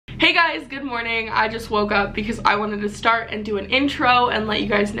Hey guys, good morning. I just woke up because I wanted to start and do an intro and let you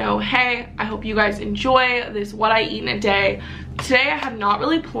guys know, hey, I hope you guys enjoy this what I eat in a day. Today I have not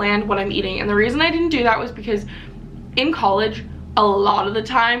really planned what I'm eating, and the reason I didn't do that was because in college, a lot of the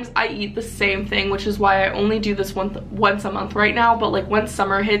times I eat the same thing, which is why I only do this once a month right now. But like once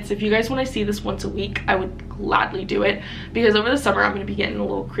summer hits, if you guys want to see this once a week, I would gladly do it, because over the summer I'm going to be getting a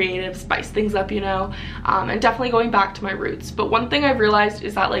little creative, spice things up, you know, and definitely going back to my roots. But one thing I've realized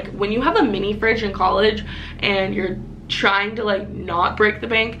is that like when you have a mini fridge in college and you're trying to like not break the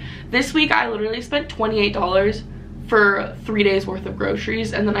bank, this week I literally spent $28 for 3 days worth of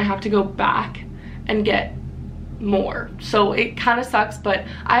groceries, and then I have to go back and get more, so it kind of sucks. But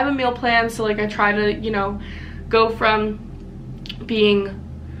I have a meal plan, so like I try to, you know, go from being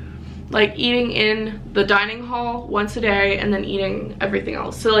like eating in the dining hall once a day and then eating everything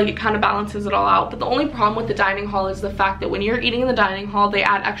else, so like it kind of balances it all out. But the only problem with the dining hall is the fact that when you're eating in the dining hall, they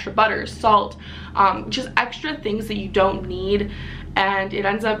add extra butter, salt, just extra things that you don't need, and it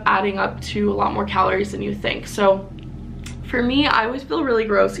ends up adding up to a lot more calories than you think. So for me, I always feel really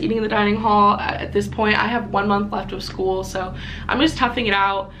gross eating in the dining hall. At this point, I have 1 month left of school, so I'm just toughing it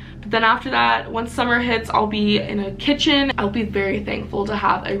out. But then after that, once summer hits, I'll be in a kitchen. I'll be very thankful to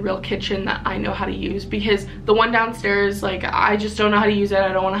have a real kitchen that I know how to use, because the one downstairs, like, I just don't know how to use it.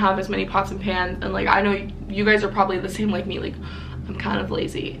 I don't want to have as many pots and pans, and like I know you guys are probably the same like me, like I'm kind of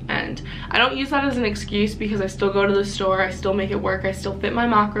lazy, and I don't use that as an excuse, because I still go to the store, I still make it work, I still fit my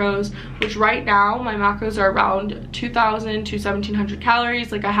macros, which right now my macros are around 2,000 to 1,700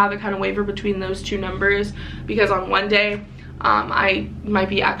 calories. Like I have it kind of waver between those two numbers, because on one day I might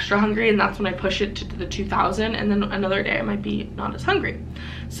be extra hungry, and that's when I push it to the 2,000, and then another day I might be not as hungry.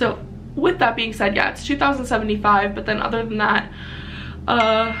 So with that being said, yeah, it's 2,075, but then other than that,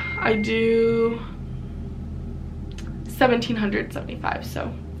 I do 1,775,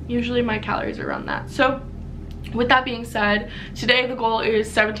 so usually my calories are around that. So with that being said, today the goal is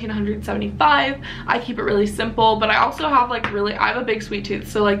 1,775. I keep it really simple, but I also have like I have a big sweet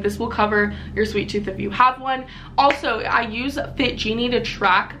tooth, so like this will cover your sweet tooth if you have one. Also, I use Fit Genie to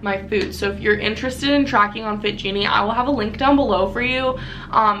track my food, so if you're interested in tracking on Fit Genie, I will have a link down below for you.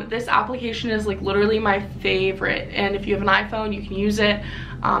 This application is like literally my favorite, and if you have an iPhone, you can use it.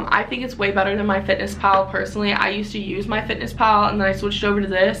 I think it's way better than MyFitnessPal. Personally, I used to use MyFitnessPal, and then I switched over to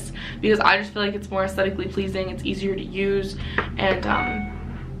this because I just feel like it's more aesthetically pleasing, it's easier to use, and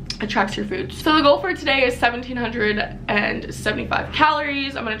it tracks your food. So the goal for today is 1,775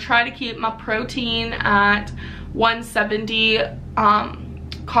 calories. I'm going to try to keep my protein at 170,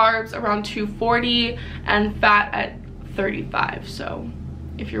 carbs around 240, and fat at 35. So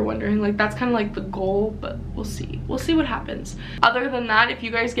if you're wondering, like that's kind of like the goal, but we'll see what happens. Other than that, if you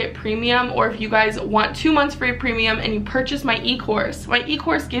guys get premium, or if you guys want 2 months free premium and you purchase my e-course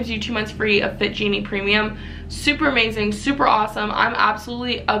gives you 2 months free of Fit Genie Premium. Super amazing, super awesome. I'm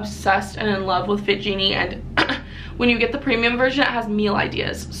absolutely obsessed and in love with Fit Genie, and when you get the premium version, it has meal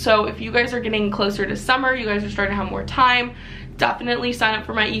ideas. So if you guys are getting closer to summer, you guys are starting to have more time, definitely sign up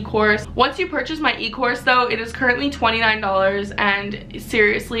for my e-course. Once you purchase my e-course though, it is currently $29, and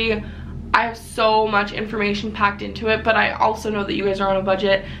seriously, I have so much information packed into it, but I also know that you guys are on a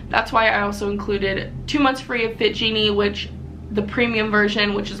budget. That's why I also included 2 months free of Fit Genie, which the premium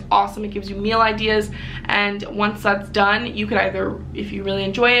version, which is awesome. It gives you meal ideas, and once that's done, you can either, if you really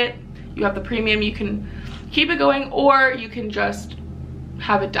enjoy it, you have the premium, you can keep it going, or you can just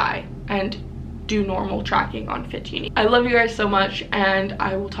have it die and do normal tracking on Fit Genie. I love you guys so much, and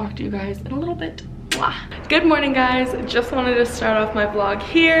I will talk to you guys in a little bit. Mwah. Good morning guys, just wanted to start off my vlog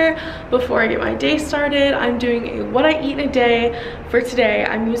here before I get my day started. I'm doing a what I eat in a day. For today,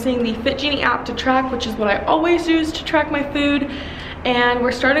 I'm using the Fit Genie app to track, which is what I always use to track my food. And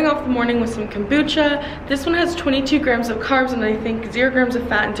we're starting off the morning with some kombucha. This one has 22 grams of carbs and I think 0 grams of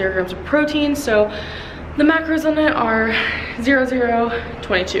fat and 0 grams of protein. So the macros on it are 0, 0,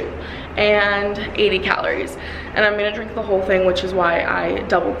 22 and 80 calories. And I'm gonna drink the whole thing, which is why I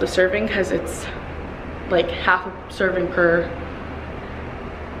doubled the serving, because it's like half a serving per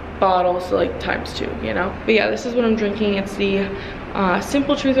bottle, so like ×2, you know. But yeah, this is what I'm drinking. It's the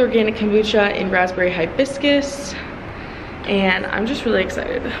Simple Truth Organic Kombucha in Raspberry Hibiscus. And I'm just really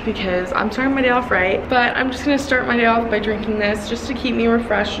excited because I'm starting my day off right. But I'm just gonna start my day off by drinking this just to keep me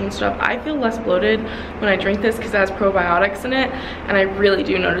refreshed and stuff. I feel less bloated when I drink this because it has probiotics in it, and I really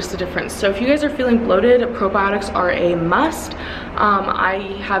do notice the difference. So if you guys are feeling bloated, probiotics are a must.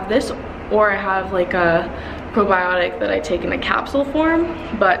 I have this, or I have like a probiotic that I take in a capsule form,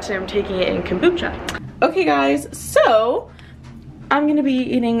 but today I'm taking it in kombucha. Okay guys, so I'm gonna be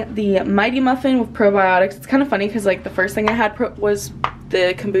eating the Mighty Muffin with probiotics. It's kind of funny because like the first thing I had was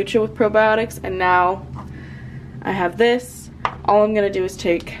the kombucha with probiotics, and now I have this. All I'm gonna do is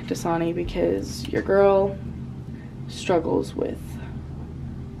take Dasani because your girl struggles with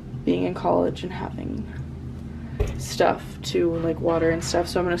being in college and having stuff to like water and stuff.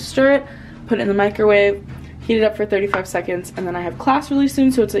 So I'm gonna stir it, put it in the microwave, heat it up for 35 seconds, and then I have class really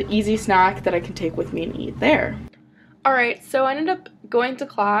soon, so it's an easy snack that I can take with me and eat there. Alright, so I ended up going to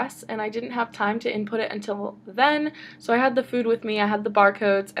class and I didn't have time to input it until then, so I had the food with me, I had the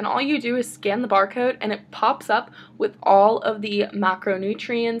barcodes, and all you do is scan the barcode and it pops up with all of the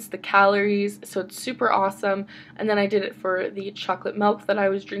macronutrients, the calories, so it's super awesome. And then I did it for the chocolate milk that I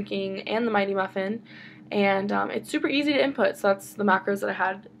was drinking and the Mighty Muffin, and it's super easy to input, so that's the macros that I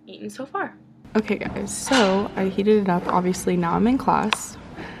had eaten so far. Okay guys, so I heated it up. Obviously now I'm in class,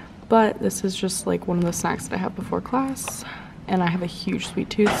 but this is just like one of the snacks that I have before class, and I have a huge sweet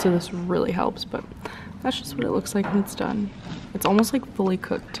tooth, so this really helps. But that's just what it looks like when it's done. It's almost like fully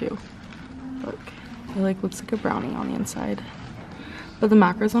cooked too. Look, it like looks like a brownie on the inside. But the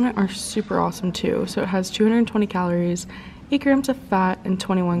macros on it are super awesome too. So it has 220 calories, 8 grams of fat, and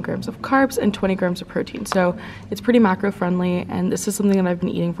 21 grams of carbs, and 20 grams of protein. So it's pretty macro friendly, and this is something that I've been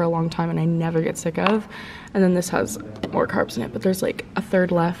eating for a long time and I never get sick of. And then this has more carbs in it, but there's like a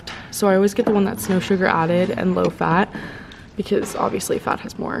third left. So I always get the one that's no sugar added and low fat, because obviously fat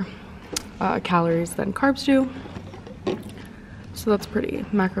has more calories than carbs do. So that's pretty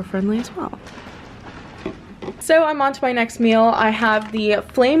macro friendly as well. So I'm on to my next meal. I have the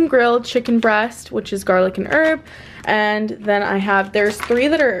flame grilled chicken breast, which is garlic and herb. And then I have, there's 3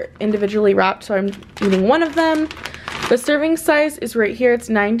 that are individually wrapped, so I'm eating one of them. The serving size is right here. It's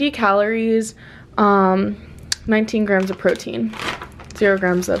 90 calories, 19 grams of protein, 0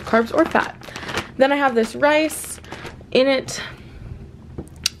 grams of carbs or fat. Then I have this rice in it,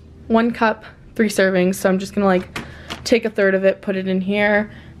 1 cup, 3 servings. So I'm just gonna like take a third of it, put it in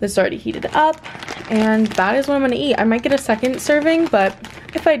here. This is already heated up, and that is what I'm gonna eat. I might get a second serving, but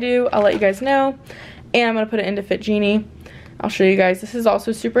if I do, I'll let you guys know. And I'm gonna put it into Fit Genie. I'll show you guys. This is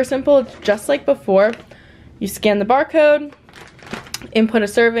also super simple. It's just like before. You scan the barcode, input a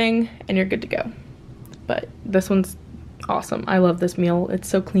serving, and you're good to go. But this one's awesome. I love this meal. It's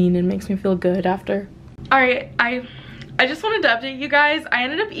so clean and makes me feel good after. All right, I just wanted to update you guys. I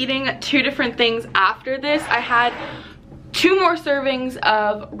ended up eating 2 different things after this. I had 2 more servings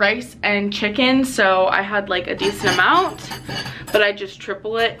of rice and chicken, so I had like a decent amount, but I just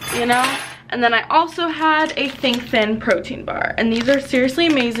triple it, you know? And then I also had a Think Thin protein bar, and these are seriously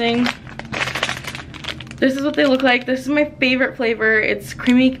amazing. This is what they look like. This is my favorite flavor. It's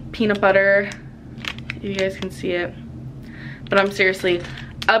creamy peanut butter. You guys can see it, but I'm seriously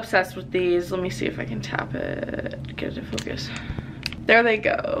obsessed with these. Let me see if I can tap it, get it to focus. There they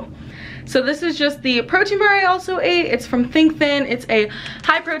go. So this is just the protein bar I also ate. It's from Think Thin. It's a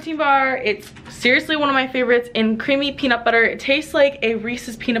high protein bar. It's seriously one of my favorites in creamy peanut butter. It tastes like a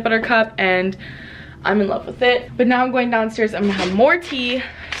Reese's peanut butter cup, and I'm in love with it. But now I'm going downstairs. I'm gonna have more tea.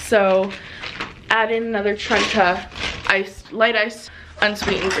 So add in another Trenta light ice,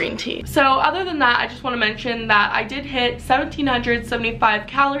 unsweetened green tea. So other than that, I just want to mention that I did hit 1,775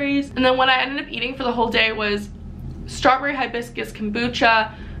 calories. And then what I ended up eating for the whole day was strawberry hibiscus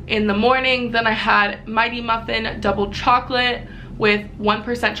kombucha in the morning. Then I had Mighty Muffin double chocolate with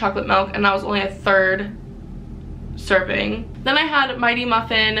 1% chocolate milk, and that was only a third serving. Then I had Mighty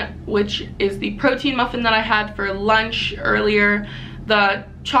Muffin, which is the protein muffin that I had for lunch earlier, the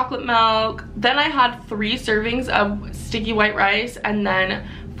chocolate milk. Then I had 3 servings of sticky white rice, and then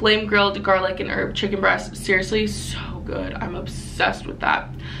flame grilled garlic and herb chicken breast. Seriously, so good. I'm obsessed with that.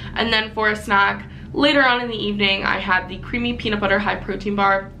 And then for a snack later on in the evening, I had the creamy peanut butter high protein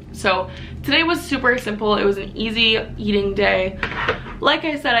bar. So today was super simple. It was an easy eating day. Like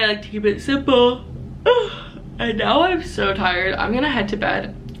I said, I like to keep it simple. And now I'm so tired. I'm gonna head to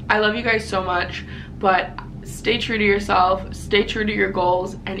bed. I love you guys so much, but stay true to yourself, stay true to your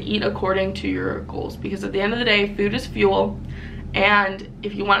goals, and eat according to your goals, because at the end of the day, food is fuel. And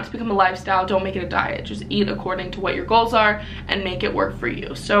if you want it to become a lifestyle, don't make it a diet. Just eat according to what your goals are and make it work for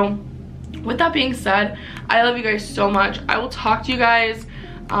you. So with that being said, I love you guys so much. I will talk to you guys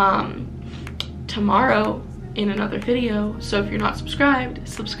tomorrow in another video. So if you're not subscribed,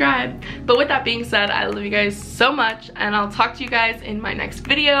 subscribe. But with that being said, I love you guys so much, and I'll talk to you guys in my next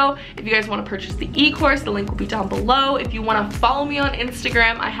video. If you guys want to purchase the e-course, the link will be down below. If you want to follow me on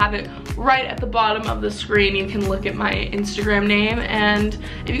Instagram, I have it right at the bottom of the screen. You can look at my Instagram name. And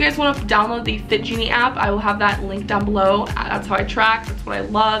if you guys want to download the Fit Genie app, I will have that link down below. That's how I track. That's what I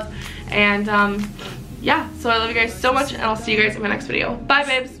love. And yeah, so I love you guys so much, and I'll see you guys in my next video. Bye,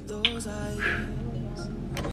 babes.